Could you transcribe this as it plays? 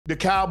the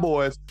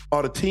Cowboys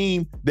are the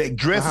team that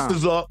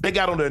dresses up. They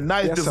got on their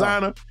nice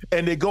designer,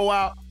 and they go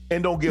out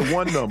and don't get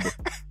one number.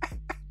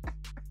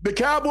 The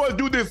Cowboys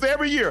do this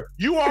every year.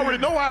 You already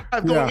know how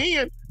it's going to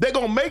end. They're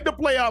going to make the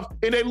playoffs,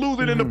 and they lose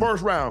it in the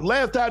first round.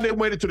 Last time they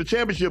went into the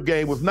championship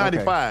game was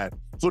 95.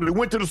 So they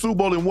went to the Super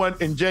Bowl and won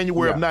in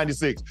January of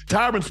 96.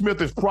 Tyron Smith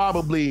is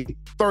probably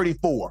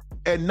 34.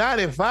 At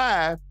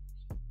 95,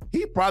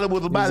 he probably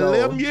was about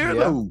 11 years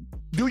old.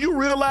 Do you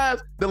realize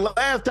the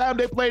last time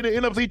they played the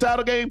NFC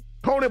title game,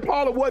 Tony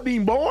Pollard wasn't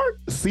even born?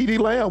 CeeDee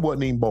Lamb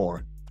wasn't even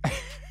born.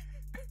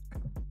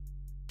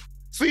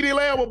 CeeDee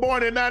Lamb was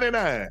born in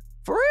 99.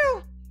 For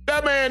real?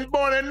 That man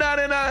born in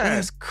 99.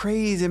 That's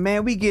crazy,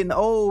 man. We getting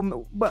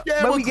old. But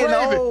we getting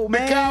old,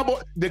 man.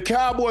 The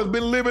Cowboys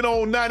been living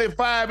on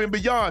 95 and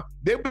beyond.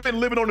 They've been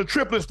living on the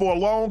triplets for a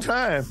long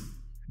time.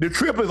 The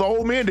triplets are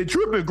old men. The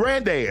triplets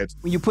granddads.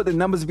 When you put the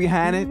numbers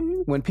behind it,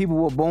 when people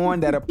were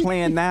born that are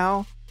playing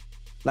now,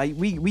 like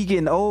we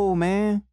getting old, man.